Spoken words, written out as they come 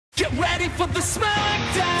Get ready for the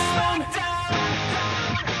smackdown.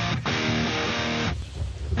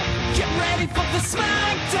 Get ready for the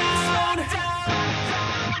smackdown.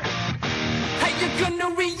 How you gonna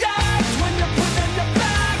react when you're put in the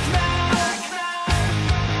back now?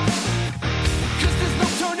 'Cause there's no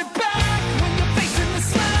turning back when you're facing the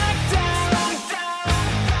smackdown.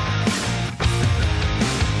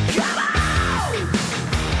 Come on!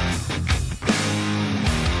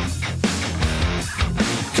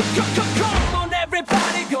 Come on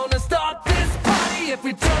everybody, gonna start this party. If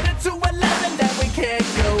we turn it to 11, then we can't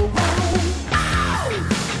go wrong. Ow!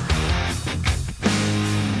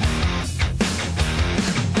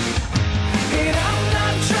 And I'm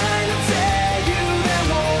not trying to tell you there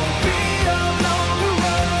won't be a longer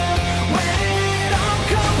run. When it all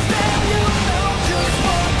comes down, you know just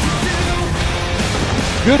what to do.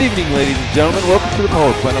 Good evening, ladies and gentlemen. Welcome to the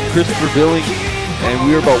Power Plant. I'm Christopher Billing, and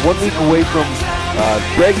we are about 1 week away from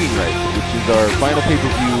Bragging Rights, which is our final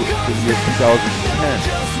pay-per-view for the year 2010,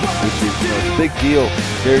 which is, it's a big deal,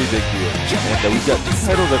 very big deal. And we've got two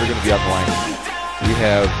titles that are going to be on the line. We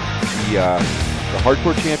have the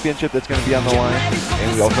Hardcore Championship that's going to be on the line,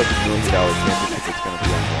 and we also have the $1 Million Championship that's going to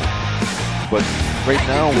be on the line. But right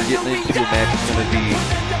now, we're getting into a match that's going to be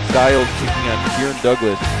Styles taking on Kieran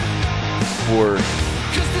Douglas for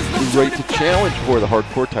the right to challenge for the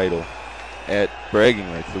Hardcore title at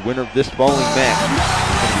Bragging Rights. The winner of this following match is going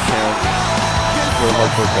to be challenged for the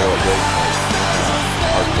Hardcore title at Bragging Rights.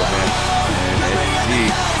 Hardcore match. And as you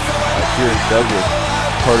see, Kieran Douglas,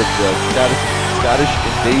 part of the Scottish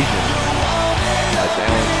Invasion,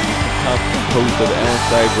 composed of Alan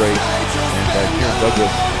Seabright and Kieran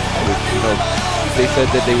Douglas, which, they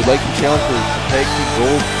said that they would like to challenge for tag team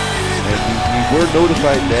gold. And we were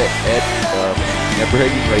notified that at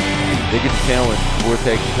Bragging Rights, they get to challenge for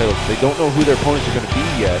tag team titles. They don't know who their opponents are going to be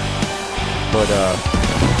yet, but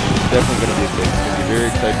it's definitely going to be a thing. It's going to be a very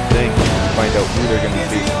exciting thing to find out who they're going to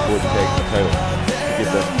be facing for the tag team title to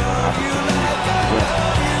give them an opportunity to win.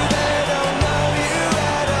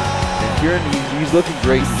 And Kieran, he's looking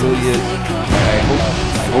great. He really is. I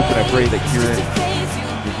hope and I pray that Kieran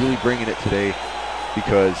is really bringing it today,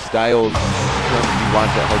 because Styles currently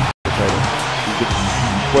wants that Hardcore title. He's been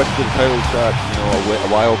requested a title shot, a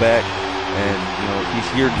while back, and he's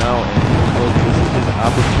here now, and this is his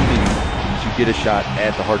opportunity to get a shot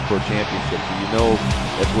at the Hardcore Championship. So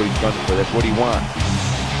that's what he's gunning for. That's what he wants.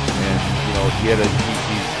 And he's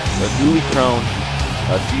a newly crowned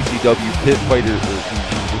CCW pit fighter, or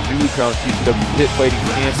he's a newly crowned CCW pit fighting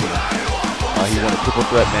champion. He won a triple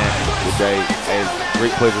threat match, which I had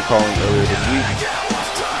great pleasure calling earlier this week.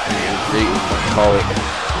 It was great. It was fun to call it.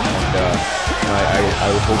 And I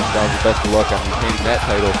would hope Styles the best of luck on retaining that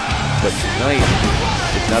title. But tonight,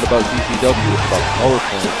 it's not about CCW, it's about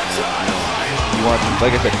PowerPoint. And, he wants,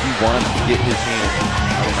 like I said, he wants to get his hands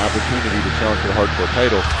on an opportunity to challenge for the Hardcore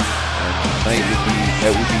title. And tonight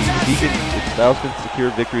if Styles can secure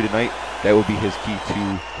victory tonight, that would be his key to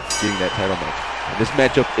getting that title match. And this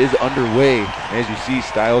matchup is underway. As you see,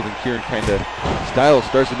 Styles and Kieran Styles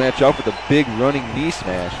starts the match off with a big running knee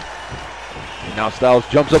smash. And now Styles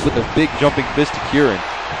jumps up with a big jumping fist to Kieran.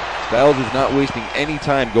 Styles is not wasting any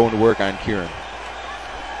time going to work on Kieran.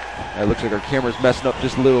 It looks like our camera's messing up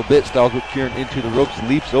just a little bit. Styles with Kieran into the ropes,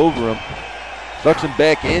 leaps over him, sucks him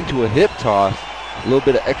back into a hip toss. A little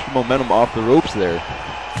bit of extra momentum off the ropes there.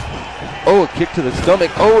 Oh, a kick to the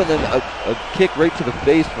stomach. Oh, and then a kick right to the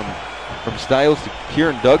face from Styles to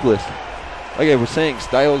Kieran Douglas. Like I was saying,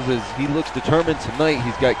 Styles he looks determined tonight.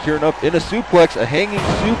 He's got Kieran up in a suplex, a hanging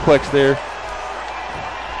suplex there.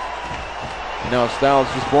 Now Styles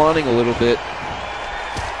just flaunting a little bit.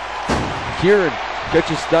 Kieran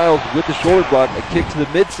catches Styles with the shoulder block, a kick to the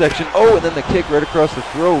midsection. Oh, and then the kick right across the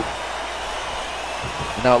throat.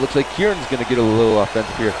 And now it looks like Kieran's going to get a little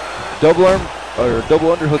offensive here. Double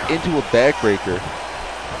underhook into a backbreaker.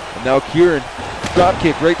 And now Kieran, drop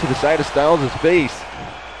kick right to the side of Styles' face.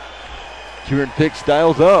 Kieran picks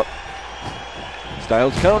Styles up.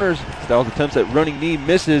 Styles counters. Styles attempts at running knee,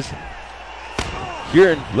 misses.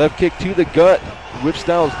 Kieran, left kick to the gut, whips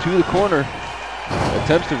Styles to the corner.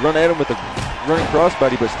 Attempts to run at him with a running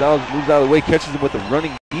crossbody, but Styles moves out of the way, catches him with a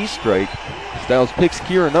running knee strike. Styles picks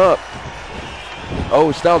Kieran up.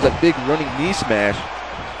 Oh, Styles, that big running knee smash.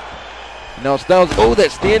 Now Styles,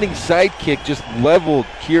 that standing side kick just leveled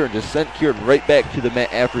Kieran, just sent Kieran right back to the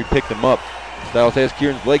mat after he picked him up. Styles has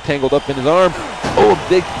Kieran's leg tangled up in his arm. Oh, a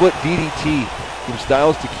big foot DDT from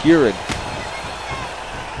Styles to Kieran.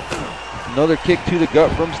 Another kick to the gut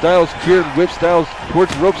from Styles. Kieran whips Styles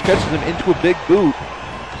towards the ropes, catches him into a big boot.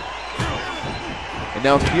 And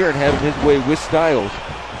now Kieran having his way with Styles.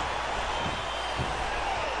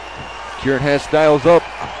 Kieran has Styles up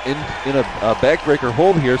in a backbreaker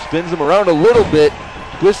hold here, spins him around a little bit,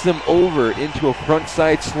 twists him over into a front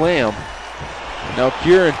side slam. Now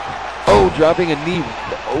Kieran, dropping a knee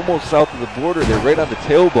almost south of the border there, right on the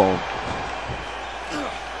tailbone.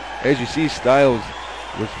 As you see, Styles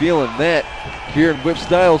was feeling that. Kieran whips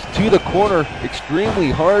Styles to the corner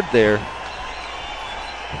extremely hard there.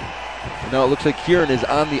 Now it looks like Kieran is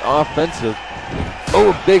on the offensive.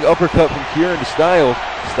 A big uppercut from Kieran to Styles.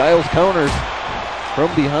 Styles counters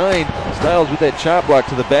from behind. Styles with that chop block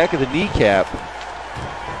to the back of the kneecap.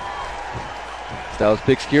 Styles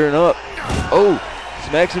picks Kieran up.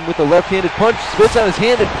 Smacks him with a left-handed punch. Spits on his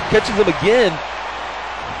hand and catches him again.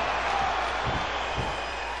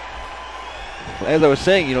 As I was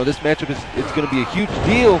saying, this matchup it's going to be a huge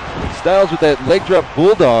deal. Styles with that leg drop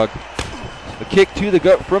bulldog. A kick to the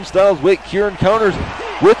gut from Styles. Kieran counters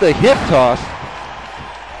with a hip toss.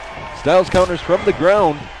 Styles counters from the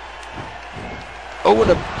ground. And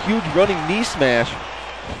a huge running knee smash.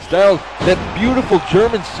 Styles, that beautiful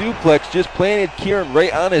German suplex just planted Kieran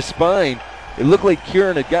right on his spine. It looked like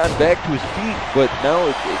Kieran had gotten back to his feet, but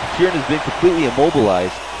now Kieran has been completely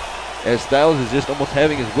immobilized as Styles is just almost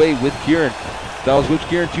having his way with Kieran. Styles whips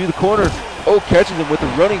Kieran to the corner. Catches him with a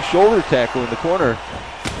running shoulder tackle in the corner.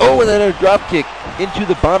 And then a drop kick into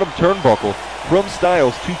the bottom turnbuckle from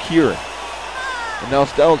Styles to Kieran. And now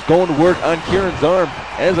Styles going to work on Kieran's arm.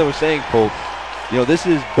 As I was saying, folks, this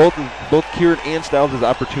is both Kieran and Styles'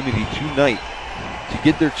 opportunity tonight to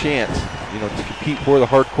get their chance, to compete for the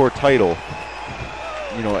hardcore title,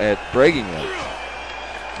 at bragging rights.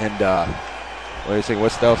 And wait a second,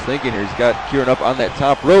 what's Styles thinking here? He's got Kieran up on that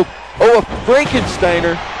top rope. A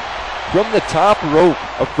Frankensteiner from the top rope.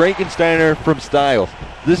 A Frankensteiner from Styles.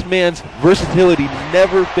 This man's versatility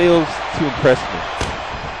never fails to impress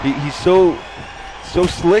me. He's so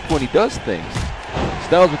slick when he does things.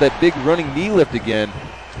 Styles with that big running knee lift again.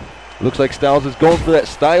 Looks like Styles is going for that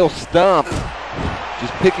Styles stomp.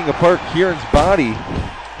 Just picking apart Kieran's body.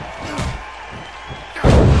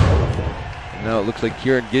 And now it looks like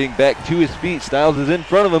Kieran getting back to his feet. Styles is in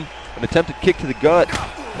front of him. An attempted kick to the gut.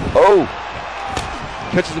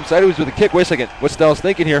 Catches him sideways with a kick. Wait a second. What's Styles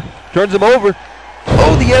thinking here? Turns him over.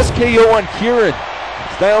 The SKO on Kieran.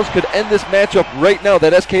 Styles could end this matchup right now.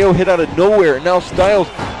 That SKO hit out of nowhere. And now Styles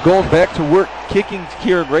going back to work, kicking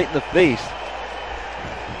Kieran right in the face.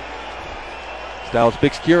 Styles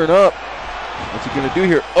picks Kieran up. What's he going to do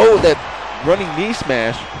here? That running knee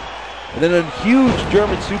smash. And then a huge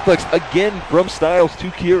German suplex again from Styles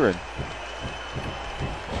to Kieran.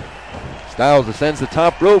 Styles ascends the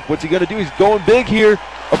top rope. What's he going to do? He's going big here.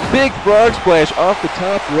 A big frog splash off the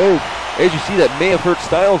top rope. As you see, that may have hurt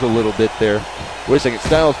Styles a little bit there. Wait a second,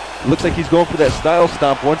 Styles, looks like he's going for that Styles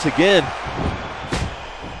stomp once again.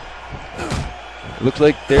 Looks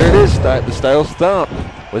like there it is, the Styles stomp.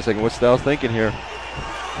 Wait a second, what's Styles thinking here?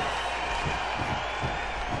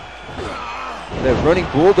 That running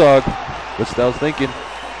bulldog, what's Styles thinking?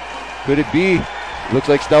 Could it be? Looks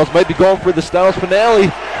like Styles might be going for the Styles finale.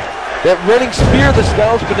 That running spear, the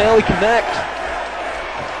Styles finale connects.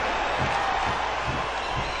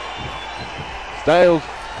 Styles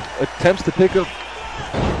attempts to pick up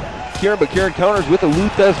Kieran, but Kieran counters with a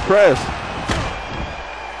Luthez press.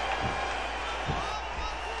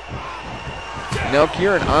 Now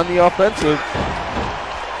Kieran on the offensive.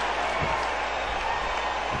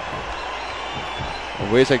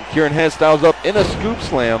 And wait a second, Kieran has Styles up in a scoop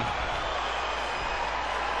slam.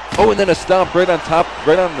 And then a stomp right on top,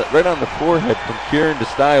 right on the forehead from Kieran to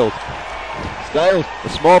Styles. Styles, a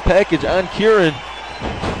small package on Kieran.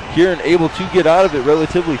 Kieran able to get out of it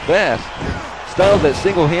relatively fast. Styles, that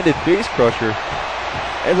single-handed face crusher.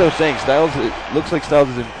 As I was saying, Styles, it looks like Styles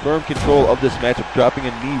is in firm control of this matchup, dropping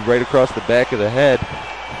a knee right across the back of the head.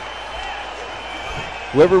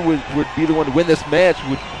 Whoever would be the one to win this match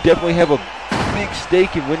would definitely have a big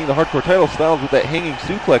stake in winning the hardcore title. Styles with that hanging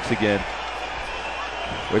suplex again.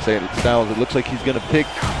 Wait a second, Styles, it looks like he's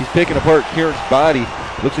picking apart Kieran's body.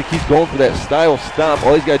 Looks like he's going for that Styles stomp.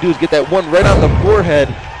 All he's got to do is get that one right on the forehead.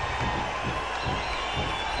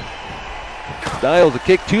 Styles, a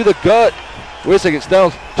kick to the gut. Wait a second,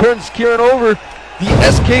 Styles turns Kieran over. The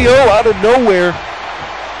SKO out of nowhere.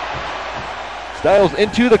 Styles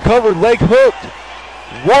into the cover, leg hooked.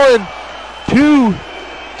 1, 2,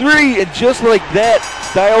 3, and just like that,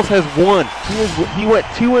 Styles has won. He went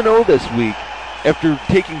 2-0 this week after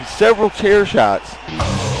taking several chair shots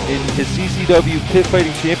in his CCW Pit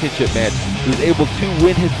Fighting Championship match. He was able to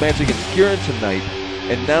win his match against Kieran tonight.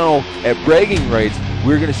 And now, at bragging rights,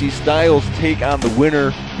 we're going to see Styles take on the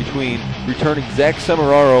winner between returning Zach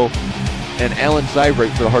Semeraro and Alan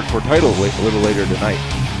Seibrecht for the hardcore title a little later tonight.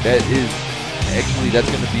 that's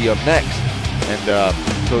going to be up next. And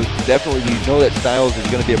so definitely we know that Styles is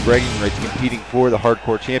going to be at bragging rights competing for the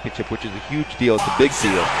Hardcore Championship, which is a huge deal. It's a big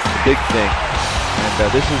deal. It's a big thing.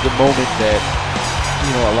 And this is the moment that,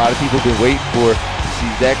 you know, a lot of people have been waiting for, to see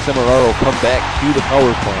Zach Semeraro come back to the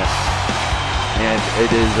power plant. And it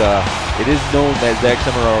is known that Zach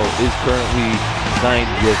Semeraro is currently signed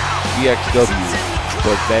with GXW,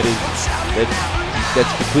 but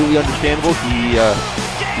that's completely understandable.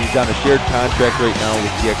 He's on a shared contract right now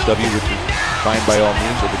with GXW, which is fine by all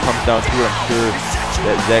means. If it comes down to it, I'm sure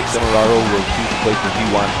that Zach Semeraro will choose the place where he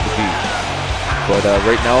wants to be. But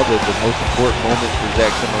right now, the most important moment for Zach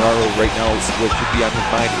Semeraro right now, what should be on his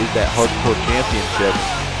mind, is that Hardcore Championship.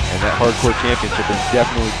 And that Hardcore Championship is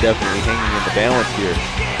definitely hanging in the balance here.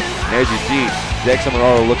 And as you see, Zach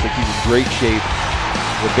Semeraro looks like he's in great shape.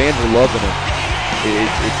 The fans are loving him.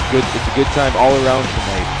 It's a good time all around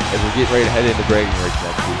tonight as we're getting ready to head into bragging rights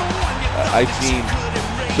next week. I've seen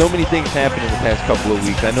so many things happen in the past couple of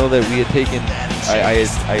weeks. I know that we had taken, I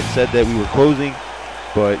had said that we were closing,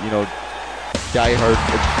 but you know, Die Hard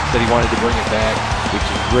said he wanted to bring it back, which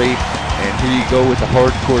is great. And here you go with the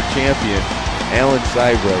Hardcore Champion, Alan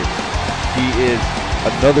Seibrecht. He is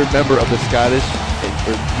another member of the Scottish,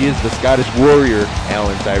 or he is the Scottish Warrior,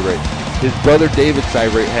 Alan Seibrecht. His brother David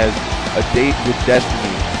Seibrecht has a date with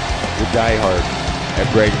Destiny with Die Hard at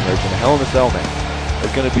bragging rights in a Hell in a Cell match.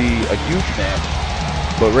 It's going to be a huge match,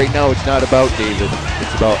 but right now it's not about David.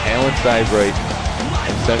 It's about Alan Seibrecht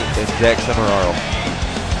and Zach Semeraro.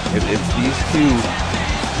 If these two,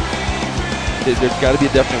 there's got to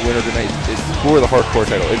be a definite winner tonight. It's for the Hardcore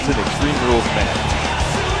title. It's an Extreme Rules match,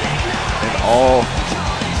 and all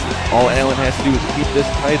Alan has to do is keep this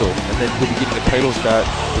title, and then he'll be getting a title shot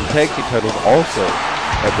for the tag team titles also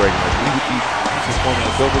at bragging rights. He would be performing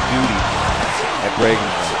a double duty at bragging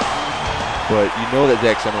rights. But you know that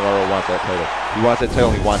Zach Semeraro wants that title. He wants that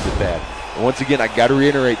title, and he wants it bad. And once again, I got to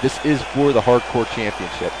reiterate, this is for the Hardcore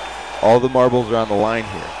Championship. All the marbles are on the line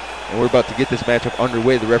here. And we're about to get this matchup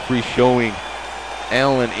underway. The referee showing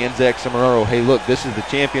Alan and Zach Semeraro, hey, look, this is the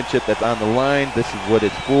championship that's on the line. This is what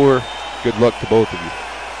it's for. Good luck to both of you.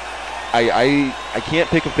 I can't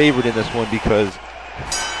pick a favorite in this one because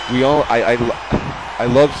I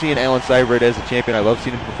love seeing Alan Seibrecht as a champion. I love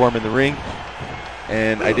seeing him perform in the ring.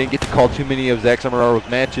 And I didn't get to call too many of Zach Semeraro's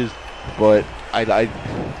matches, but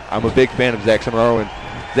I'm a big fan of Zach Semeraro, and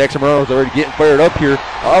Zach Semeraro is already getting fired up here.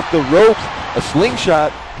 Off the ropes, a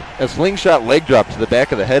slingshot leg drop to the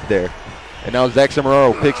back of the head there. And now Zach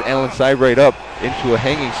Semeraro picks Alan Seibrecht up into a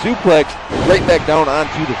hanging suplex, right back down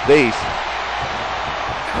onto the face.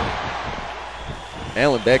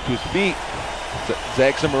 Alan back to his feet.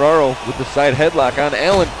 Zach Semeraro with the side headlock on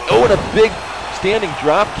Alan. Oh, and a big standing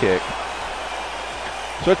drop kick.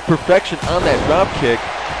 Such perfection on that drop kick.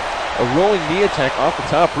 A rolling knee attack off the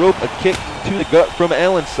top rope. A kick to the gut from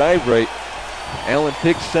Alan Seibrecht. Alan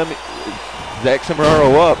picks Zach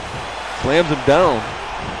Semeraro up. Slams him down.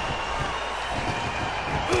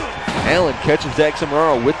 Alan catches Zach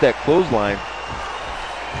Semeraro with that clothesline.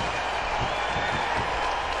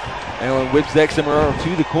 Alan whips Zach Semeraro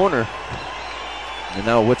to the corner. And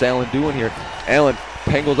now what's Alan doing here? Alan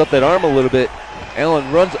tangles up that arm a little bit.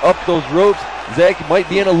 Alan runs up those ropes. Zach might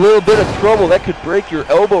be in a little bit of trouble. That could break your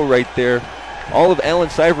elbow right there. All of Alan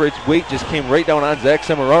Seibrecht's weight just came right down on Zach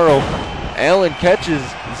Semeraro. Alan catches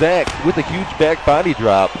Zach with a huge back body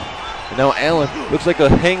drop. And now Alan looks like a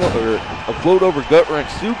float over gut wrench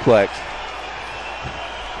suplex.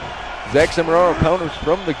 Zach Semeraro counters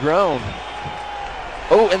from the ground.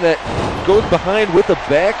 Oh, and that goes behind with a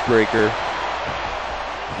backbreaker.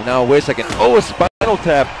 And now, wait a second. Oh, a spinal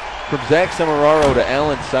tap from Zach Semeraro to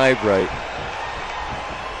Alan Seibrecht.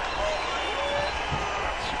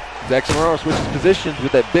 Zach Semeraro switches positions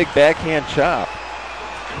with that big backhand chop.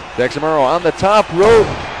 Zach Semeraro on the top rope.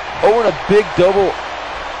 Oh, and a big double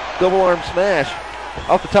arm smash.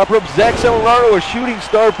 Off the top rope, Zach Semeraro, a shooting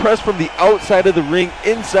star press from the outside of the ring,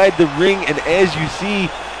 inside the ring, and as you see,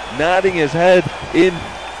 nodding his head in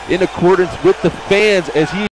accordance with the fans as he